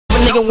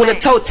nigga with a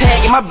toe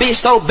tag, and my bitch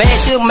so bad,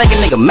 she'll make a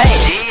nigga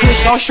mad.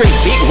 Push on straight,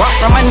 big rock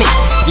from my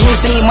neck. You ain't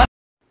seen my.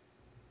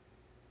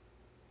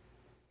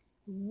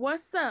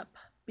 What's up,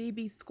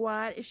 BB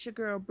Squad? It's your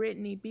girl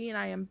Brittany B, and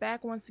I am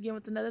back once again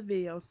with another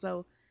video.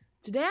 So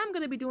today I'm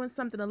gonna be doing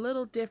something a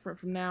little different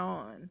from now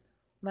on.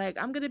 Like,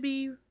 I'm gonna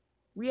be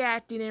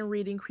reacting and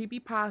reading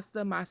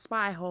CreepyPasta, my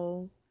spy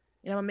hole,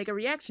 and I'm gonna make a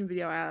reaction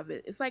video out of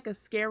it. It's like a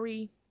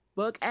scary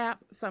book app,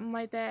 something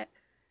like that,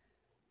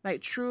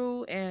 like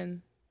true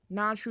and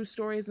non-true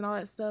stories and all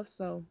that stuff.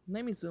 So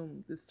let me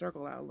zoom this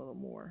circle out a little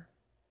more.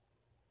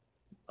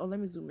 Oh, let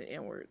me zoom it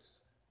inwards.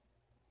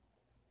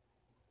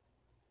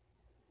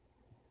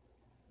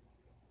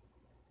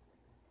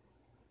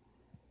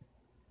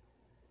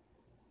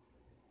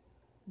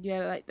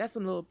 Yeah, like that's a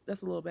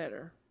little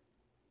better.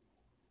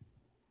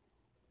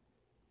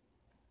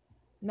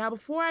 Now,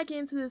 before I get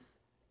into this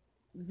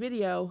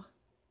video,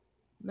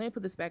 let me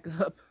put this back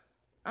up.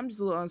 I'm just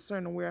a little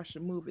uncertain on where I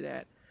should move it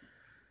at.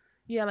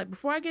 Yeah, like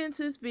before I get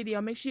into this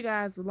video, make sure you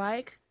guys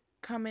like,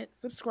 comment,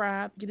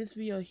 subscribe, give this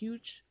video a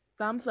huge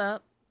thumbs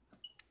up,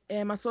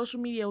 and my social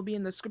media will be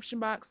in the description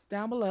box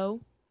down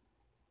below.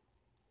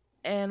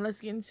 And let's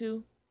get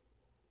into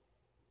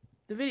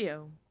the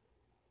video.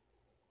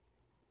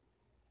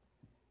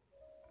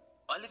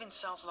 I live in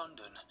South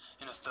London,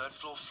 in a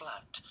third-floor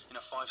flat, in a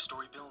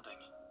 5-story building.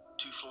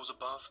 2 floors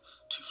above,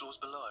 2 floors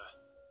below.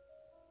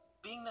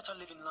 Being that I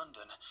live in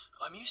London,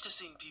 I'm used to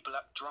seeing people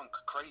act drunk,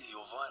 crazy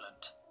or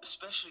violent,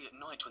 especially at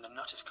night when the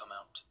nutters come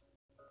out.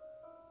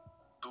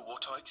 But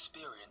what I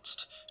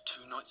experienced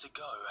 2 nights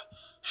ago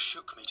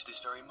shook me to this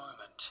very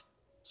moment.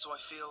 So I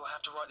feel I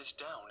have to write this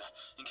down,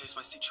 in case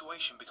my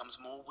situation becomes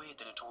more weird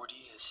than it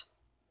already is.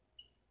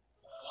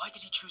 Why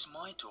did he choose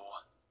my door?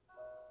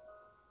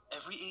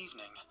 Every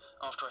evening,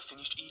 after I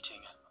finished eating,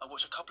 I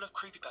watch a couple of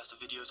CreepyPasta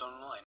videos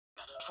online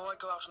before I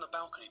go out on the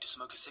balcony to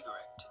smoke a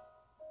cigarette.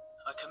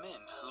 I come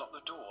in, lock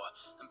the door,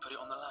 and put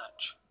it on the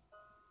latch.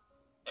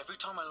 Every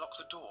time I lock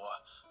the door,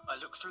 I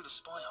look through the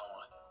spy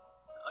hole.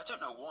 I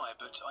don't know why,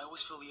 but I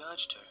always feel the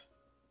urge to.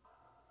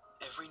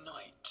 Every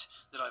night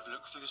that I've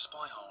looked through the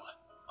spy hole,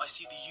 I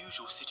see the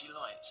usual city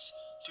lights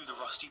through the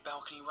rusty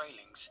balcony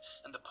railings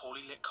and the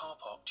poorly lit car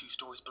park 2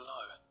 stories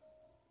below.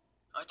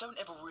 I don't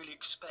ever really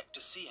expect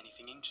to see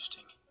anything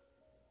interesting.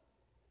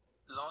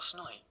 Last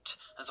night,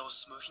 as I was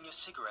smoking a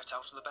cigarette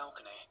out on the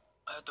balcony,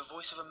 I heard the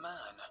voice of a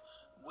man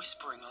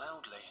whispering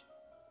loudly.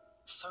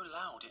 So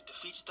loud it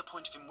defeated the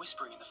point of him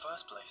whispering in the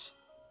first place.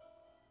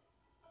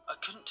 I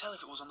couldn't tell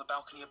if it was on the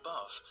balcony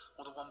above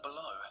or the one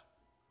below,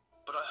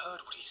 but I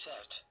heard what he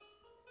said.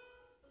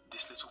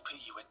 This little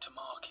piggy went to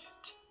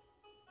market.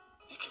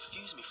 It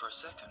confused me for a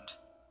second.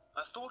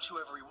 I thought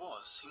whoever he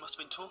was, he must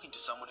have been talking to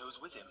someone who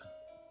was with him,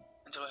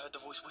 until I heard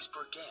the voice whisper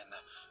again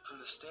from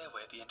the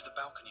stairway at the end of the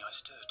balcony I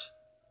stood.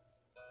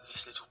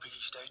 This little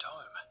piggy stayed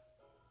home.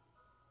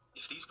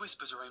 If these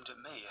whispers are aimed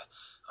at me,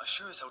 I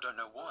sure as hell don't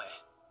know why.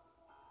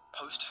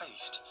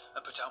 Post-haste,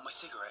 I put out my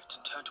cigarette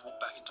and turned to walk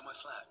back into my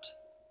flat.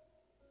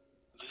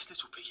 This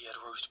little piggy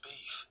had roast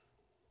beef.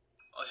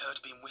 I heard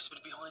it being whispered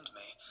behind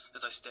me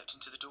as I stepped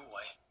into the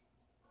doorway.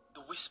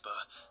 The whisper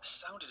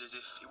sounded as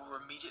if it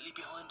were immediately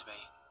behind me.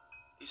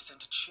 It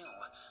sent a chill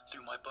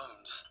through my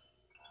bones.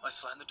 I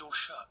slammed the door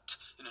shut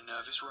in a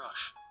nervous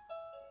rush.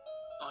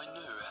 I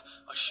knew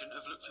I shouldn't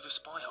have looked through the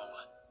spy hole.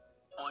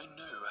 I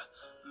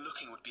knew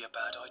looking would be a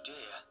bad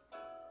idea.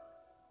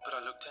 But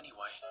I looked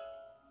anyway.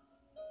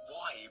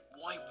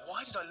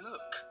 Why did I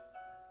look?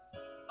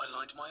 I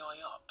lined my eye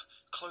up,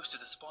 close to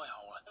the spy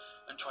hole,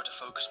 and tried to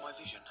focus my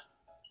vision.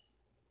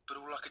 But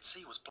all I could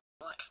see was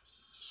black.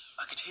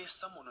 I could hear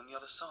someone on the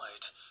other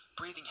side,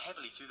 breathing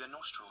heavily through their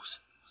nostrils,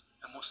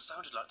 and what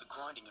sounded like the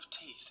grinding of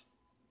teeth.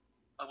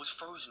 I was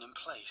frozen in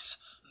place,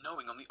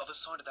 knowing on the other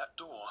side of that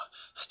door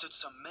stood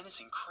some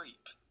menacing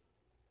creep.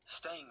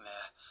 Staying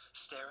there,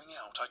 staring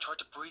out, I tried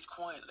to breathe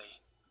quietly,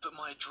 but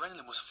my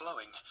adrenaline was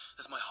flowing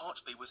as my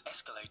heartbeat was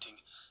escalating,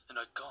 and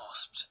I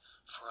gasped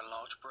for a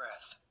large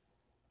breath.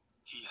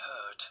 He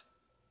heard.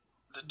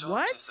 The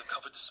darkness that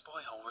covered the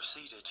spy hole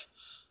receded,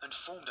 and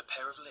formed a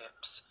pair of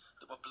lips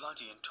that were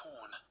bloody and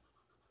torn,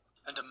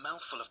 and a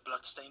mouthful of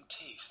blood-stained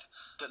teeth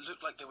that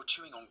looked like they were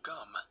chewing on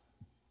gum.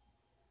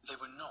 They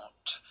were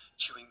not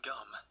chewing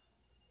gum.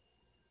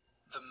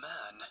 The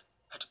man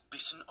had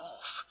bitten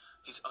off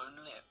his own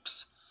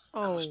lips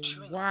and was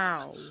chewing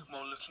on them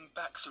while looking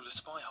back through the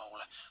spy hole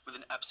with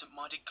an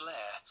absent-minded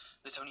glare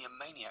that only a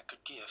maniac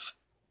could give.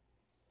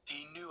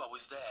 He knew I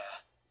was there,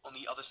 on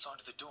the other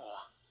side of the door.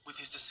 With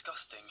his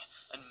disgusting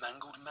and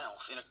mangled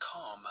mouth, in a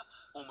calm,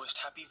 almost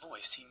happy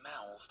voice, he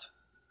mouthed.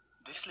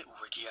 This little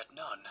Ricky had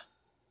none.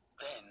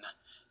 Then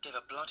gave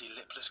a bloody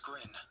lipless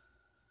grin.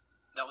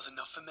 That was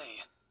enough for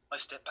me. I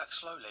stepped back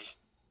slowly.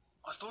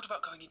 I thought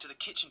about going into the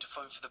kitchen to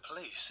phone for the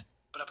police,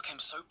 but I became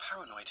so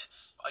paranoid.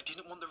 I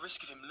didn't want the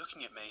risk of him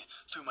looking at me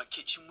through my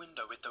kitchen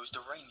window with those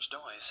deranged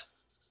eyes.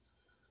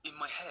 In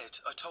my head,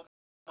 I told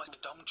myself I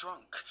was dumb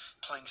drunk,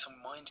 playing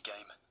some mind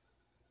game.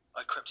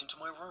 I crept into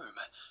my room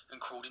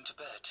and crawled into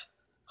bed,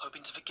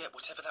 hoping to forget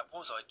whatever that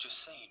was I'd just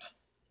seen.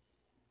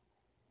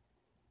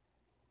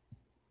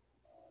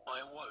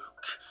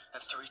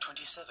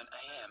 3:27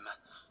 a.m.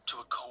 to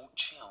a cold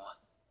chill.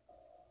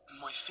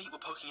 My feet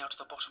were poking out of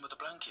the bottom of the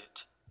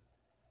blanket.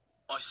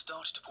 I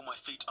started to pull my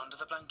feet under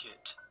the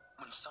blanket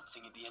when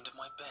something at the end of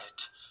my bed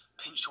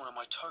pinched one of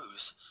my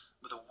toes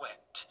with a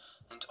wet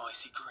and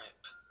icy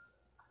grip.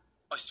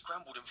 I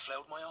scrambled and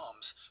flailed my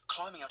arms,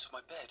 climbing out of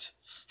my bed,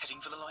 heading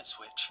for the light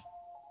switch.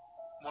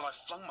 While I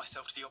flung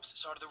myself to the opposite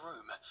side of the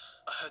room,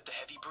 I heard the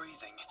heavy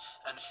breathing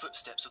and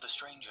footsteps of the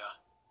stranger.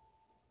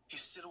 His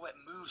silhouette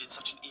moved in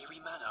such an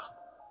eerie manner.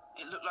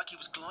 It looked like he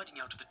was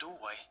gliding out of the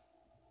doorway,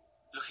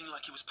 looking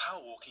like he was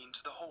power walking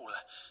into the hall,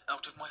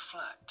 out of my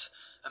flat,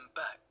 and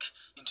back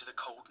into the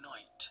cold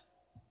night.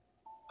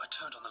 I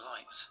turned on the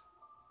lights.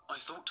 I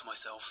thought to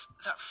myself,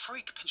 that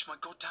freak pinched my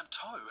goddamn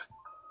toe.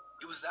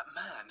 It was that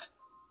man.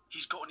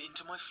 He'd gotten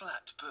into my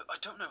flat, but I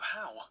don't know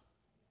how.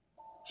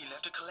 He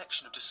left a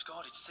collection of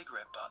discarded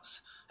cigarette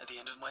butts at the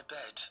end of my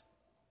bed.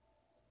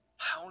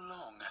 How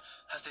long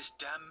has this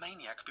damn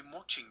maniac been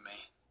watching me?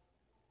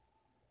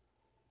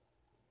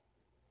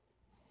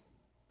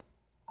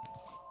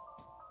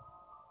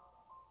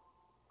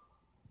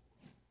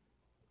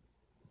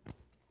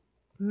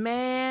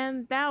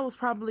 Man, that was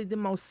probably the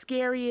most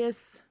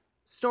scariest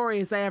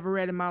stories I ever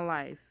read in my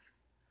life.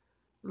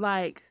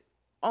 Like,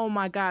 oh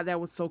my god, that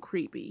was so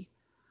creepy.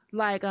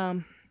 Like,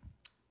 that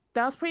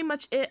was pretty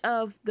much it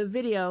of the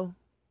video.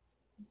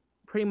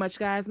 Pretty much,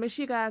 guys. Make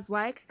sure you guys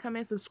like,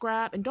 comment,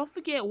 subscribe, and don't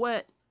forget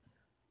what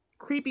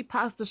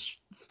creepypasta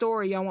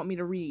story y'all want me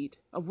to read,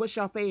 of what's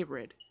your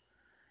favorite.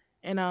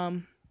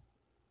 And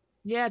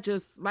yeah,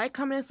 just like,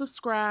 comment, and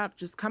subscribe.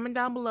 Just comment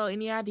down below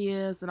any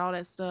ideas and all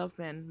that stuff,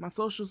 and my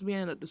socials be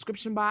in the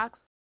description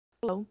box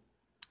below.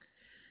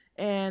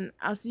 And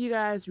I'll see you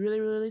guys really,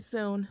 really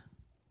soon.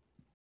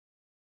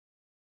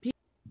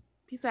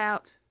 Peace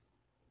out.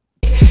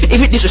 If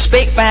you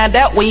disrespect, find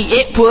out where you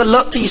at. Pull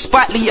up to your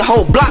spot, leave your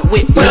whole block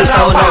with. Put us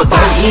on no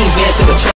dirt, you ain't been to the